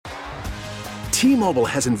T-Mobile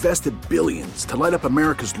has invested billions to light up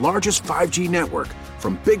America's largest 5G network,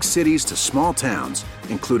 from big cities to small towns,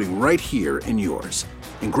 including right here in yours.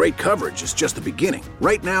 And great coverage is just the beginning.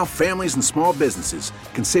 Right now, families and small businesses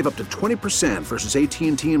can save up to 20% versus AT&T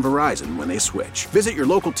and Verizon when they switch. Visit your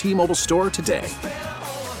local T-Mobile store today.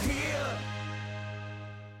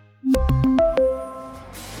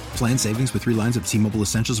 Plan savings with 3 lines of T-Mobile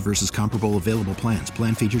Essentials versus comparable available plans.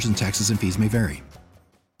 Plan features and taxes and fees may vary.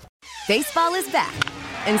 Baseball is back,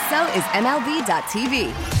 and so is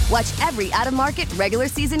MLB.tv. Watch every out-of-market regular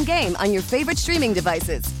season game on your favorite streaming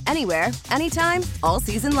devices, anywhere, anytime, all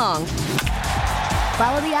season long.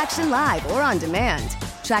 Follow the action live or on demand.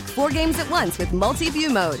 Track 4 games at once with multi-view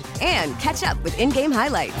mode and catch up with in-game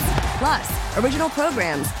highlights. Plus, original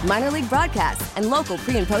programs, minor league broadcasts, and local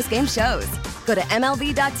pre- and post-game shows. Go to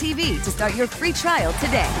MLB.tv to start your free trial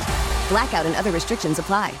today. Blackout and other restrictions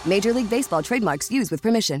apply. Major League Baseball trademarks used with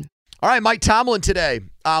permission. All right, Mike Tomlin today.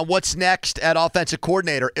 What's next at offensive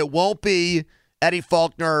coordinator? It won't be Eddie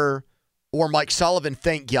Faulkner or Mike Sullivan,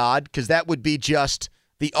 thank God, because that would be just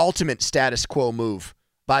the ultimate status quo move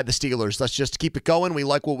by the Steelers. Let's just keep it going. We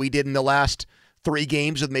like what we did in the last 3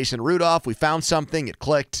 games with Mason Rudolph. We found something. It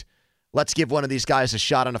clicked. Let's give one of these guys a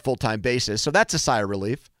shot on a full-time basis. So that's a sigh of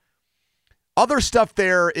relief. Other stuff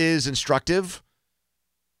there is instructive.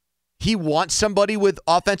 He wants somebody with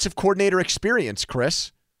offensive coordinator experience,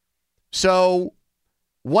 Chris. So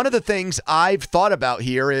one of the things I've thought about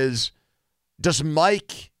here is, does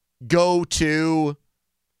Mike go to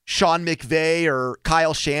Sean McVay or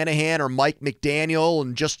Kyle Shanahan or Mike McDaniel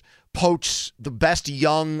and just poach the best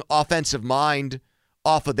young offensive mind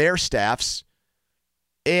off of their staffs?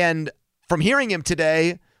 And from hearing him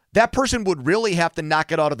today, that person would really have to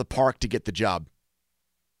knock it out of the park to get the job.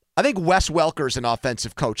 I think Wes Welker's an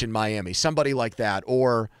offensive coach in Miami, somebody like that,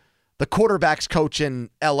 or the quarterback's coach in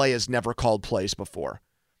LA has never called plays before.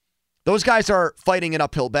 Those guys are fighting an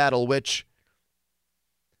uphill battle, which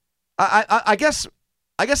I guess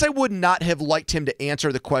I would not have liked him to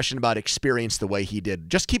answer the question about experience the way he did.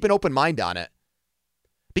 Just keep an open mind on it.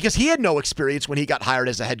 Because he had no experience when he got hired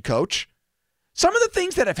as a head coach. Some of the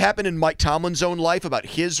things that have happened in Mike Tomlin's own life about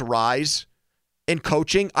his rise in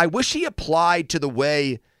coaching, I wish he applied to the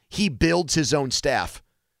way he builds his own staff.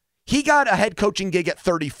 He got a head coaching gig at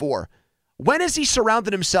 34. When has he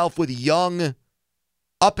surrounded himself with young,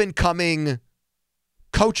 up-and-coming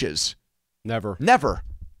coaches? Never.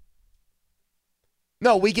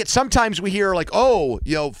 No, sometimes we hear like,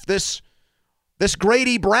 this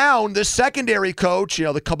Grady Brown, this secondary coach,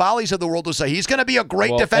 the Caballis of the world will say he's going to be a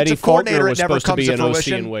great defensive Eddie coordinator. Faulkner It never comes to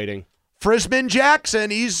fruition. OC in waiting. Frisman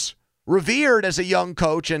Jackson, he's revered as a young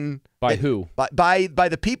coach, and by who? By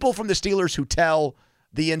the people from the Steelers who tell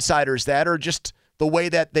the insiders that, or just the way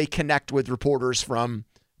that they connect with reporters from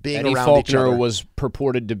being Eddie around Faulkner each other. was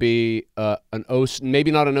purported to be an OC,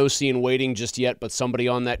 maybe not an OC in waiting just yet, but somebody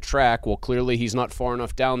on that track. Well, clearly he's not far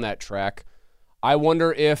enough down that track. I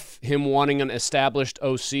wonder if him wanting an established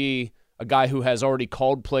OC, a guy who has already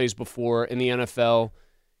called plays before in the NFL,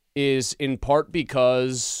 is in part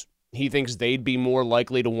because he thinks they'd be more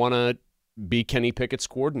likely to want to be Kenny Pickett's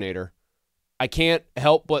coordinator. I can't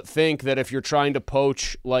help but think that if you're trying to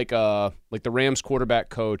poach like the Rams quarterback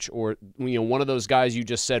coach, or one of those guys you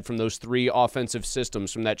just said from those 3 offensive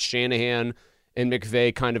systems, from that Shanahan and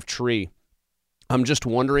McVay kind of tree, I'm just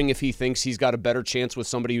wondering if he thinks he's got a better chance with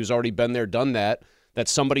somebody who's already been there, done that, that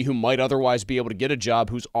somebody who might otherwise be able to get a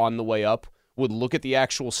job who's on the way up would look at the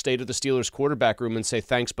actual state of the Steelers quarterback room and say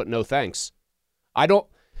thanks but no thanks.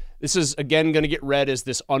 This is, again, going to get read as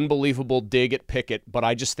this unbelievable dig at Pickett, but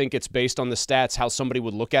I just think it's based on the stats, how somebody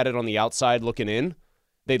would look at it on the outside looking in.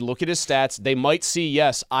 They'd look at his stats. They might see,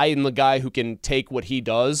 yes, I am the guy who can take what he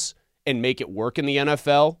does and make it work in the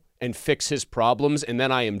NFL and fix his problems, and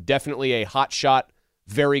then I am definitely a hotshot,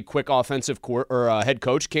 very quick offensive head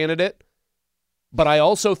coach candidate. But I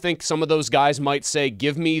also think some of those guys might say,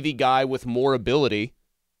 give me the guy with more ability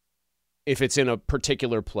if it's in a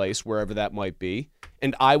particular place, wherever that might be.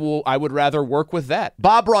 And I would rather work with that.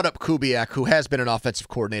 Bob brought up Kubiak, who has been an offensive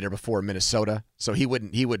coordinator before in Minnesota, so he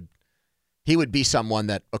would be someone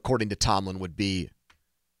that, according to Tomlin,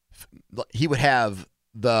 he would have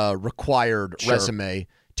the required resume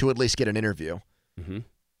to at least get an interview. Mm-hmm.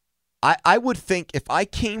 I would think if I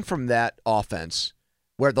came from that offense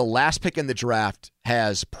where the last pick in the draft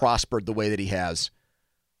has prospered the way that he has,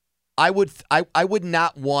 I would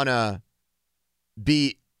not want to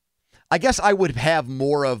be. I guess I would have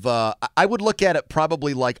more of a, I would look at it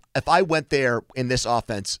probably like if I went there in this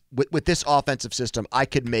offense, with this offensive system, I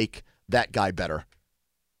could make that guy better.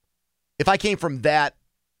 If I came from that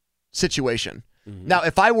situation. Mm-hmm. Now,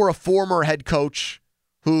 if I were a former head coach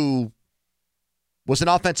who was an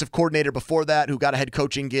offensive coordinator before that, who got a head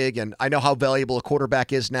coaching gig, and I know how valuable a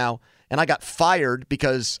quarterback is now, and I got fired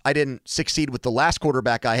because I didn't succeed with the last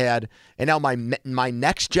quarterback I had, and now my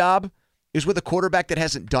next job is with a quarterback that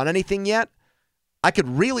hasn't done anything yet, I could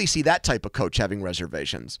really see that type of coach having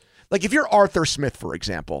reservations. Like if you're Arthur Smith, for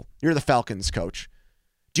example, you're the Falcons coach.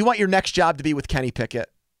 Do you want your next job to be with Kenny Pickett?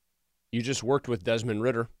 You just worked with Desmond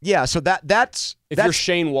Ridder. Yeah, so that's... If you're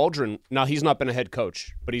Shane Waldron, now he's not been a head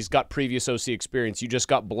coach, but he's got previous OC experience. You just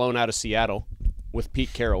got blown out of Seattle with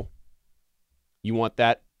Pete Carroll. You want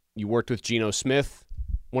that? You worked with Geno Smith,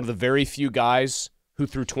 one of the very few guys who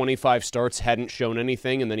through 25 starts hadn't shown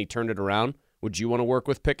anything, and then he turned it around. Would you want to work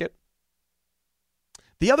with Pickett?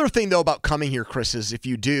 The other thing, though, about coming here, Chris, is if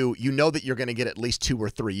you do, you know that you're going to get at least 2 or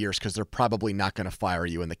 3 years because they're probably not going to fire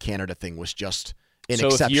you, and the Canada thing was just an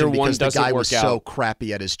exception because the guy was so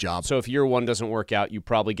crappy at his job. So if year one doesn't work out, you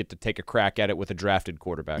probably get to take a crack at it with a drafted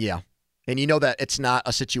quarterback. Yeah. And you know that it's not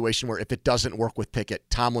a situation where if it doesn't work with Pickett,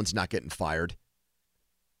 Tomlin's not getting fired.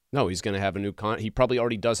 No, he's going to have a new he probably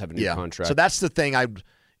already does have a new contract. So that's the thing.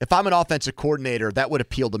 If I'm an offensive coordinator, that would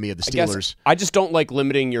appeal to me of the Steelers. I just don't like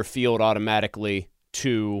limiting your field automatically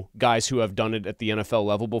to guys who have done it at the NFL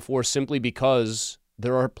level before, simply because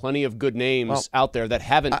there are plenty of good names out there that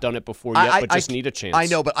haven't done it before yet, but just need a chance. I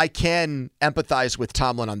know, but I can empathize with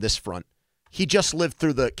Tomlin on this front. He just lived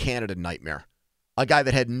through the Canada nightmare. A guy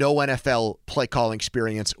that had no NFL play calling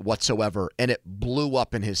experience whatsoever, and it blew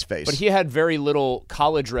up in his face. But he had very little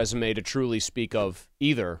college resume to truly speak of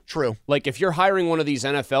either. True. Like if you're hiring one of these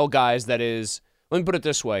NFL guys that is, let me put it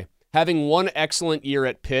this way, having one excellent year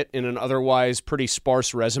at Pitt in an otherwise pretty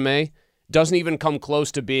sparse resume doesn't even come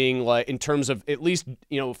close to being, like, in terms of, at least,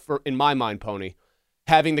 in my mind, Pony,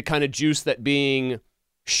 having the kind of juice that being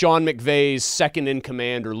Sean McVay's second in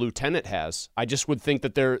command or lieutenant has. I just would think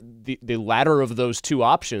that the latter of those two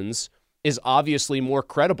options is obviously more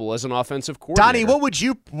credible as an offensive coordinator. Donnie,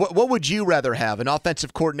 what would you rather have? An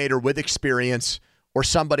offensive coordinator with experience or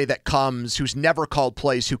somebody that who's never called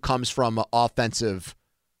plays, who comes from an offensive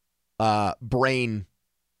brain,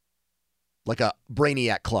 like a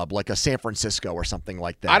Brainiac club, like a San Francisco or something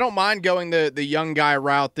like that? I don't mind going the young guy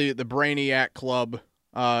route, the Brainiac club,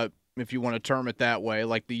 if you want to term it that way,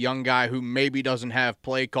 like the young guy who maybe doesn't have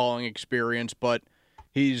play calling experience, but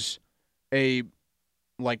he's a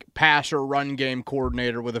passer run game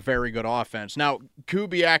coordinator with a very good offense. Now,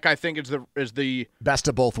 Kubiak, I think, is the best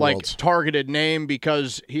of both worlds targeted name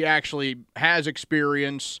because he actually has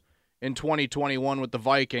experience in 2021 with the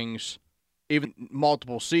Vikings, even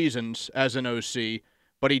multiple seasons as an OC,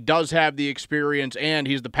 but he does have the experience, and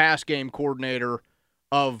he's the pass game coordinator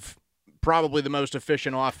of probably the most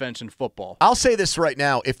efficient offense in football. I'll say this right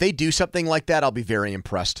now. If they do something like that, I'll be very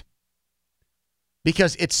impressed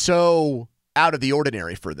because it's so out of the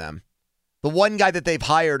ordinary for them. The one guy that they've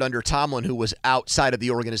hired under Tomlin who was outside of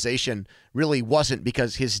the organization really wasn't,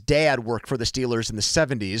 because his dad worked for the Steelers in the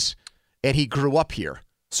 70s, and he grew up here.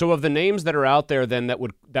 So of the names that are out there then that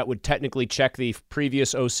would technically check the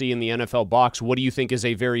previous OC in the NFL box, what do you think is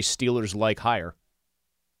a very Steelers-like hire?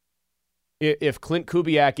 If Klint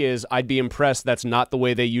Kubiak is, I'd be impressed, that's not the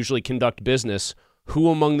way they usually conduct business, who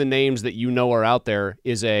among the names that you know are out there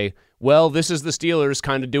is this is the Steelers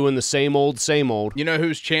kind of doing the same old, same old? You know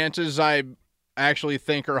whose chances I actually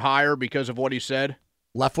think are higher because of what he said?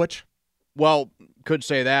 Leftwich? Well, could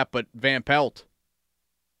say that, but Van Pelt.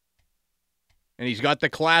 And he's got the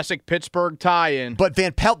classic Pittsburgh tie-in. But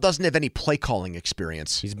Van Pelt doesn't have any play calling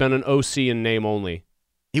experience. He's been an OC in name only.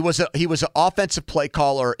 He was an offensive play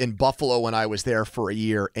caller in Buffalo when I was there for a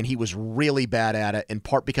year, and he was really bad at it, in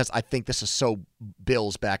part because I think this is so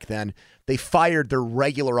Bills back then. They fired their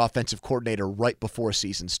regular offensive coordinator right before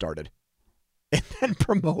season started and then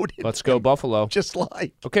promoted. Let's go Buffalo. Just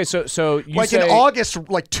like. Okay, so you like say, in August,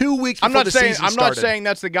 like 2 weeks before the season started. I'm not saying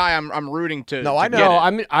that's the guy I'm rooting to. No, I know.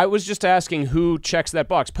 No, I was just asking who checks that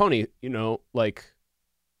box. Pony, you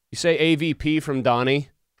say AVP from Donnie.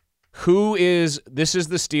 This is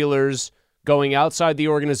the Steelers going outside the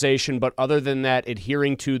organization, but other than that,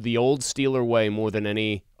 adhering to the old Steeler way more than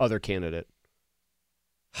any other candidate?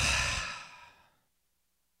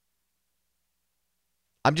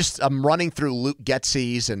 I'm running through Luke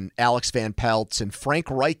Getsy's and Alex Van Pelt's and Frank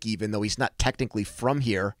Reich, even though he's not technically from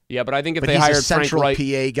here. Yeah, but I think if they hired Frank Reich,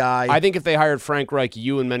 PA guy. I think if they hired Frank Reich,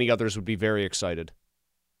 you and many others would be very excited.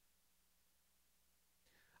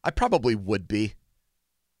 I probably would be,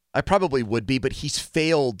 but he's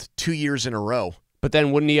failed 2 years in a row. But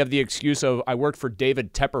then wouldn't he have the excuse of, I worked for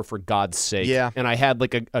David Tepper, for God's sake? Yeah. And I had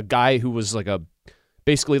like a guy who was like a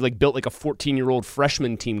basically like built like a 14-year-old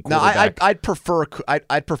freshman team No, quarterback. I'd prefer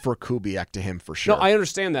Kubiak to him for sure. No, I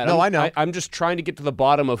understand that. No, I know. I'm just trying to get to the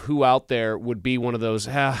bottom of who out there would be one of those,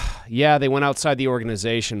 yeah, they went outside the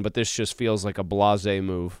organization, but this just feels like a blasé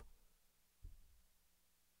move.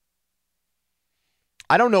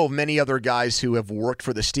 I don't know of many other guys who have worked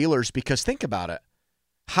for the Steelers because think about it.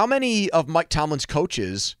 How many of Mike Tomlin's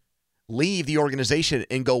coaches leave the organization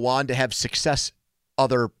and go on to have success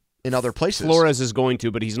in other places? Flores is going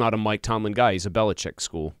to, but he's not a Mike Tomlin guy. He's a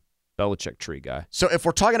Belichick tree guy. So if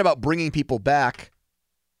we're talking about bringing people back,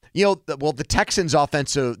 the Texans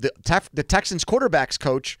the Texans quarterbacks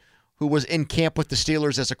coach who was in camp with the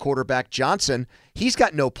Steelers as a quarterback, Johnson, he's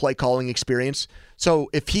got no play calling experience. So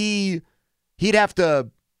if he'd have to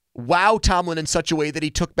wow Tomlin in such a way that he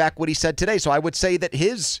took back what he said today. So I would say that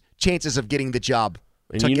his chances of getting the job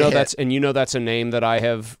that's a name that I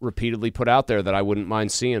have repeatedly put out there that I wouldn't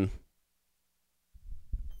mind seeing.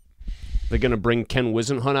 They're going to bring Ken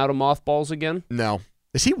Wisenhunt out of mothballs again? No.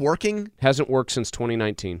 Is he working? Hasn't worked since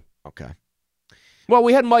 2019. Okay. Well,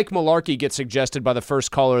 we had Mike Mularkey get suggested by the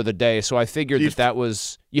first caller of the day, so I figured that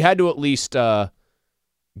was you had to at least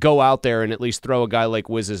go out there and at least throw a guy like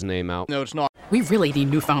Wiz's name out. No, it's not. We really need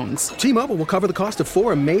new phones. T-Mobile will cover the cost of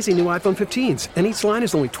 4 amazing new iPhone 15s, and each line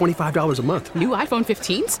is only $25 a month. New iPhone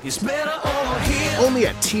 15s? It's better over here. Only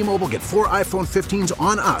at T-Mobile, get 4 iPhone 15s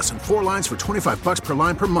on us and 4 lines for $25 per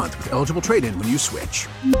line per month with eligible trade-in when you switch.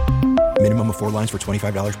 Minimum of 4 lines for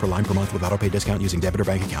 $25 per line per month with autopay discount using debit or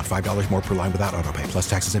bank account. $5 more per line without autopay, plus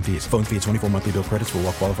taxes and fees. Phone fee at 24 monthly bill credits for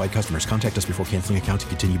well-qualified customers. Contact us before canceling account to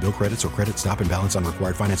continue bill credits or credit stop and balance on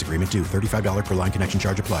required finance agreement due. $35 per line connection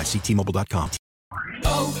charge applies. See T-Mobile.com.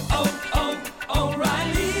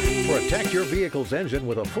 O'Reilly. Protect your vehicle's engine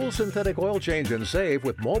with a full synthetic oil change and save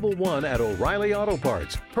with Mobile One at O'Reilly Auto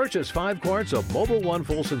Parts. Purchase 5 quarts of Mobile One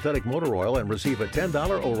full synthetic motor oil and receive a $10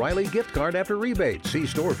 O'Reilly gift card after rebate. See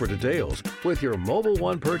store for details. With your Mobile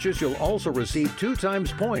One purchase, you'll also receive 2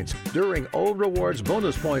 times points during O Rewards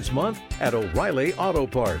Bonus Points Month at O'Reilly Auto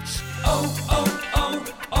Parts.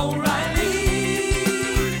 O'Reilly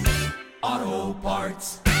Auto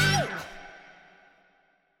Parts.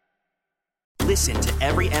 Listen to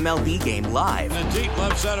every MLB game live. In the deep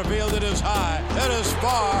left center field, it is high, it is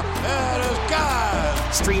far, it is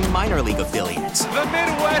gone. Stream minor league affiliates. The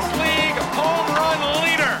Midwest League home run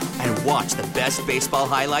leader. And watch the best baseball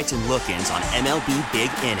highlights and look-ins on MLB Big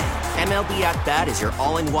Inning. MLB At Bat is your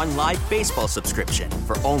all-in-one live baseball subscription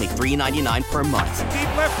for only $3.99 per month.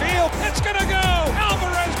 Deep left field, it's gonna go.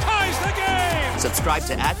 Alvarez ties the game. Subscribe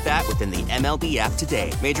to At Bat within the MLB app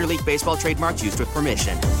today. Major League Baseball trademarks used with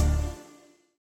permission.